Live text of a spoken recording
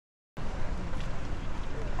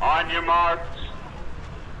On your marks.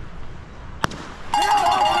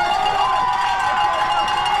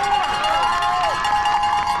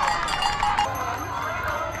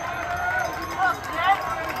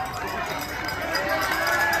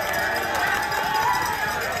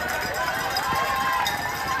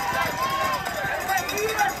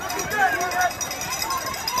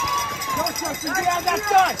 Jopson, get out that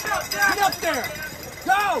side! Get up there!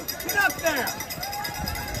 Go! Get up there!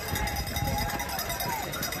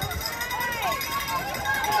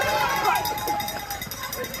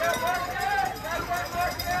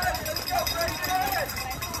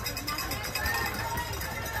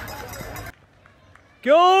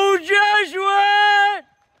 Go Jesuit!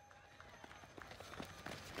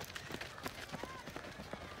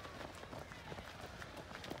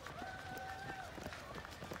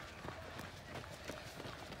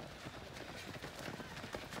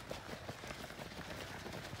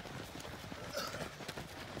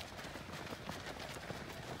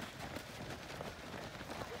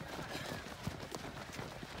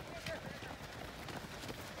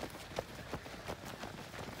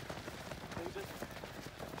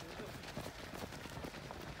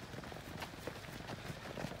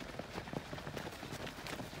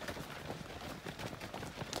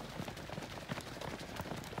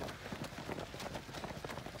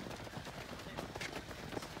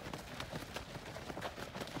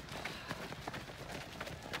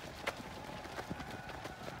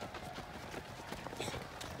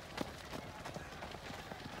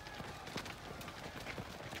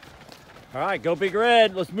 All right, go Big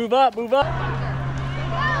Red. Let's move up, move up.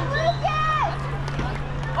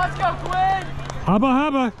 Let's go, Quinn. Hubba,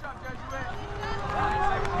 hubba.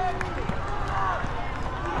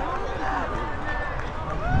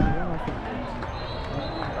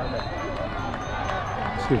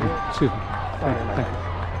 Excuse me, excuse me. Thank you.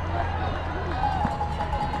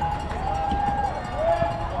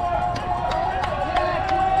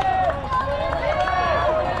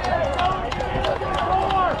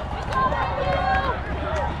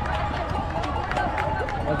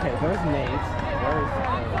 Okay, there's Nate. Where is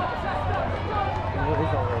what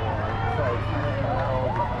is over there? So it's kind of in the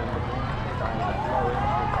middle between the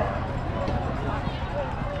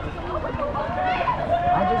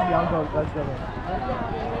I'm just young, go, let's go in.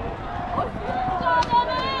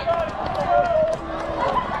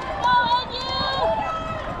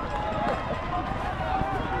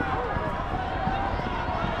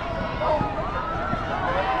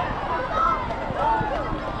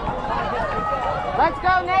 Let's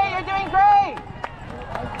go, Nate. You're doing great.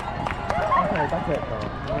 Okay, that's it, though.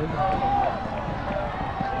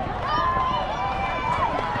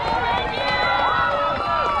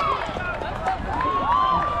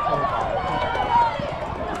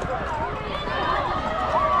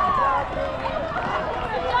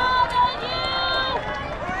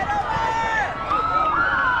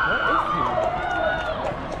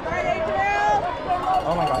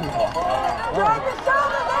 Oh my God, he's off. Drop your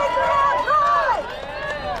shoulders, Adrian! Try!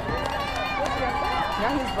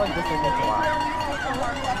 Yeah, he's like this thing a lot.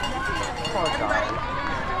 Poor guy.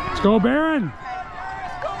 Let's go, Baron.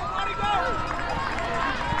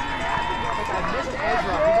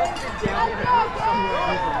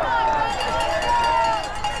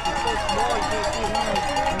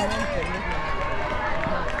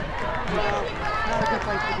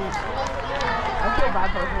 I feel bad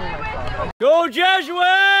personally myself. Go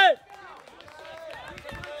Jesuit!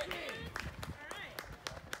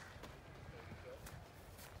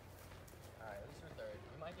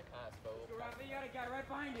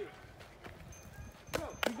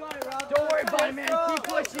 Don't worry about it, man. Keep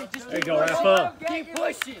pushing. Just There you go, Rafael. keep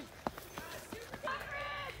pushing.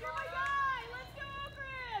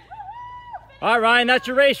 All right, Ryan, that's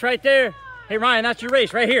your race right there. Hey, Ryan, that's your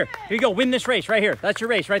race right here. Here you go. Win this race right here. That's your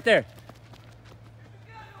race right there.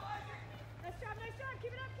 Nice job, nice job.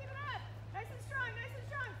 Keep it up, keep it up. Nice and strong, nice and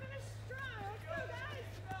strong. Finish strong. Let's go, guys.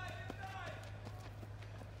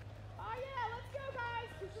 Oh, yeah, let's go, guys.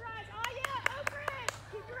 Keep your eyes. Oh, yeah, over it.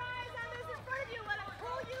 Keep your eyes on those in front of you. Let it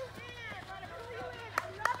pull you in. Let it pull you in. I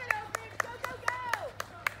love it, over it. Go, go, go.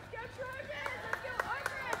 Go, Trojans. Let's go,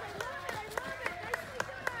 over it. I love it, I love it. Nicely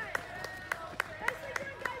done. Nicely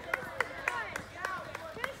done, guys. Nicely done.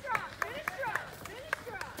 Finish strong, finish strong, finish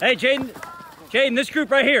strong. Hey, Jaden, this group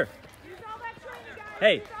right here. Use all that training, guys.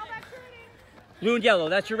 Hey. Use all that training. Blue and yellow,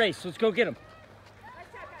 that's your race. Let's go get them. Nice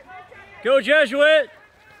job, guys. Nice job. Go Jesuit! Eyes up.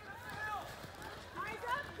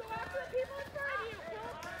 Go after the people in front of you.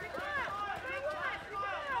 Pick them up. Big one. Pick them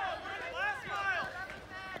up. Last mile.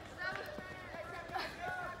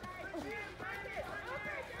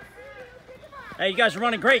 Hey, you guys are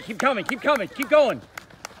running great. Keep coming, keep coming, keep going.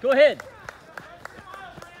 Go ahead.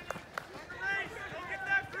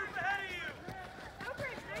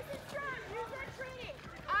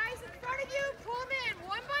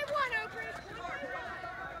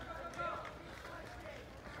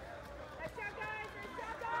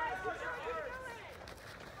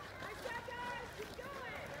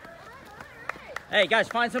 Hey guys,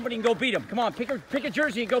 find somebody and go beat them. Come on, pick a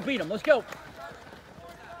jersey and go beat them. Let's go.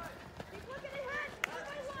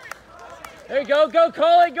 There you go. Go,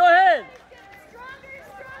 Colin. Go ahead.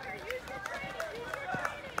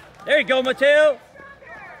 There you go, Mateo.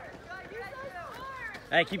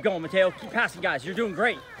 Hey, keep going, Mateo. Keep passing, guys. You're doing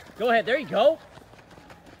great. Go ahead. There you go.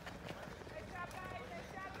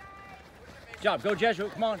 Good job. Go,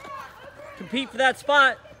 Jesuit. Come on. Compete for that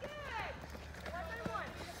spot.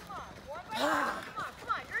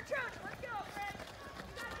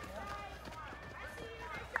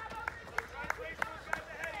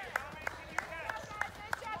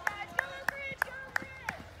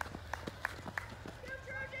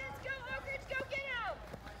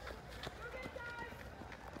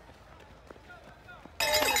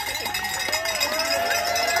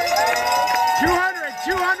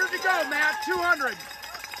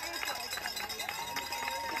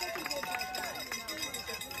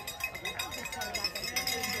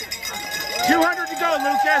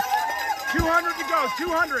 Lucas. 200 to go.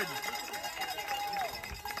 200.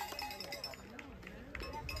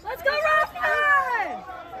 Let's go, Rafael!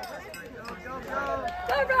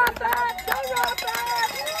 Go, Rafael! Go, Rafael!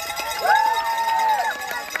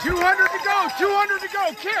 200 to go. 200 to go.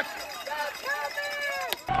 Kick.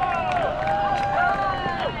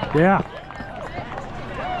 Yeah.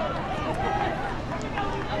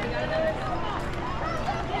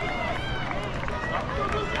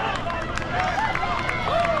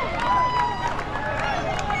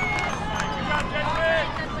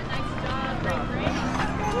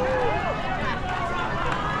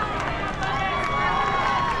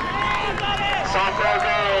 Sophomore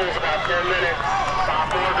girls, about 10 minutes.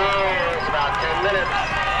 Sophomore girls, about 10 minutes.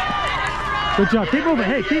 Good job. Keep moving.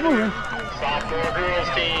 Hey, keep moving. Sophomore girls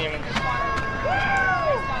team.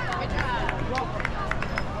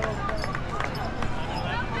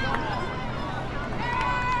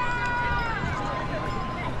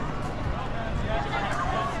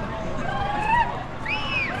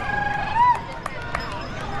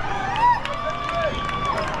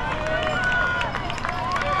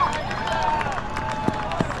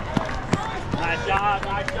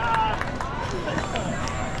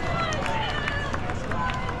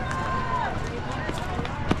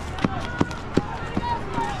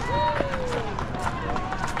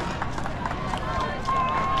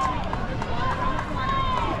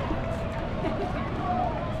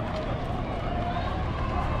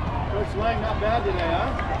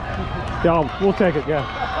 Yeah, we'll take it, yeah.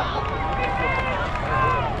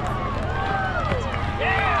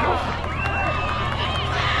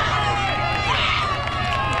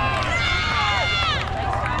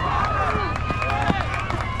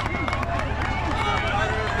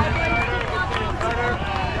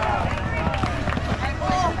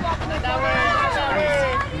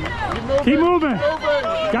 Keep moving.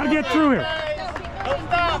 Gotta get through here. Don't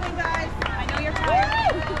stop. I know you're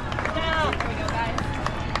tired.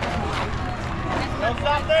 Don't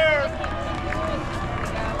stop there.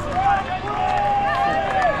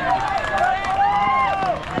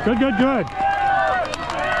 Good, good, good.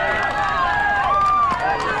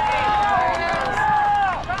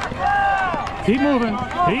 Keep moving.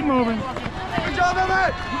 Keep moving. Good job,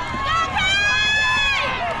 Emmett.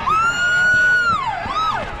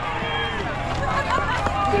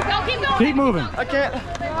 Keep going. Keep moving. I can't.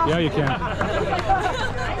 Yeah, you can. Nice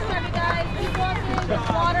job, you guys. Keep walking. There's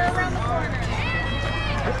water around the corner.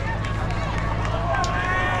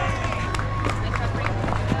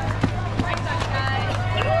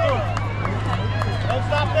 Don't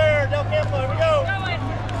stop there. Del Campo, here we go.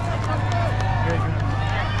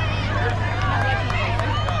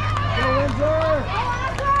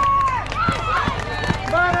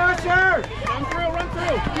 Come on, Usher. Run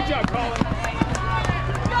through. Good job, Colin.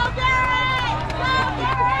 Go, Garrett! Go,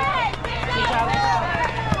 Garrett! Good job.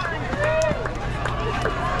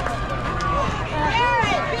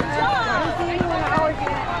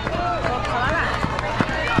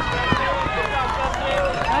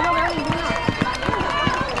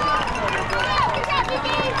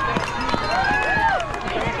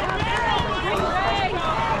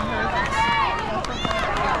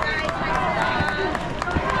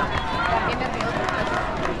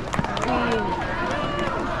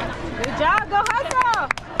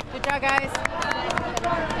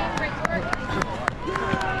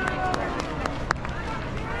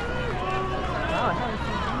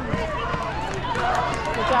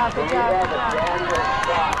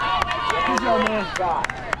 Scott.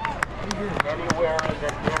 Anywhere in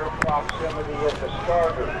the near proximity of the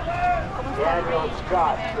starters. Daniel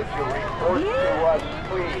Scott, could you report to us,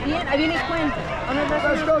 please? Bien, ahí viene Quinn.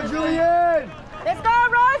 Let's go, Julian! Let's go,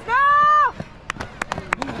 Roseville!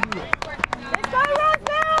 Let's go,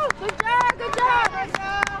 Roseville! Good job, good job.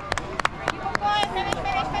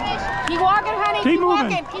 Keep walking, honey. Keep moving.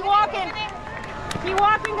 Walking, keep walking. Keep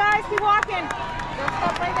walking, guys. Keep walking.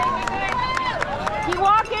 Keep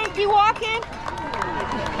walking, keep walking.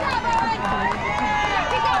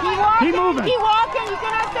 Keep moving. Keep walking. You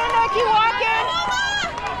cannot stand there. Keep walking.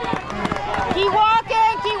 Keep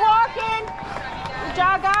walking. Keep walking. Good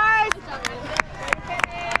job, guys.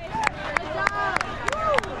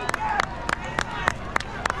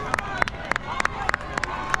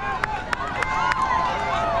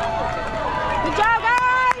 Good job,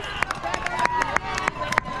 guys.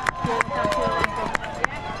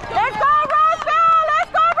 Let's go, Roseville.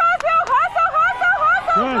 Let's go, Roseville. Hustle, hustle,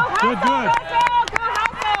 hustle. Good, Go hustle, good, good. Roseville. Go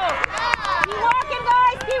hustle. Keep walking,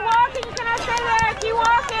 guys. Keep walking. You cannot stay there. Keep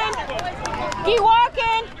walking. Keep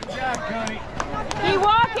walking. Keep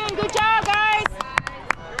walking. Good job, guys.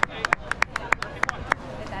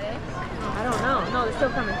 I don't know. No, they're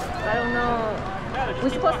still coming. I don't know. We're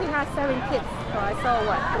supposed to have 7 kids. So I saw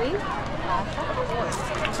what, 3?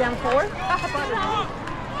 Then 4?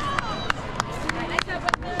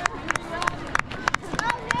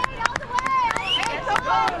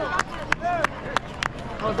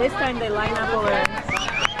 Oh, this time they line up over there.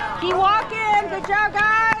 Keep walking. Good job,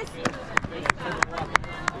 guys.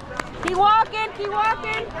 Keep walking. Keep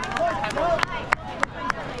walking. Good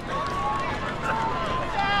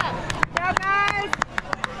job, guys.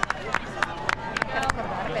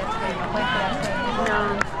 No.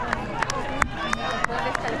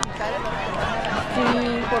 Sí,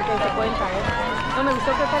 porque se pueden caer. No me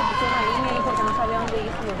gustó que pusieron la línea ahí porque no sabía dónde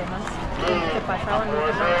ir los demás. Se pasaban los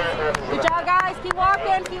demás. Good job, guys. Keep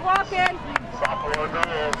walking. Keep walking.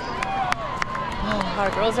 Oh, our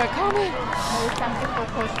girls are coming. Maybe some people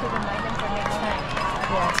post to remind them for next time.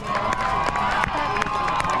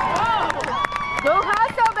 Go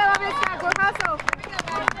hustle, Bella Vista. Go hustle.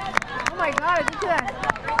 Oh my God, look at that.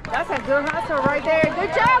 That's a good hustle right there.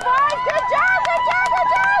 Good job, boys. Good job, good job, good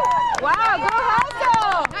job. Wow, go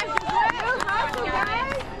hustle. Good hustle,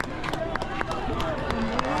 guys.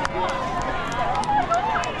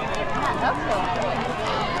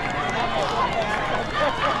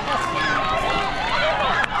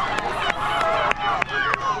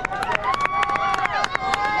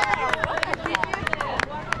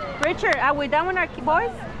 Richard, are we done with our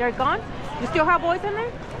boys? They're gone? You still have boys in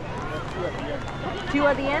there? 2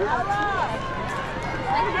 at the end? Ella!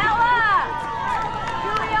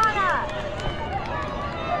 Juliana!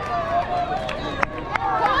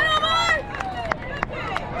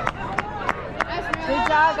 Good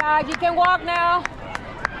job, guys. You can walk now.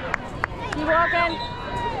 Keep walking.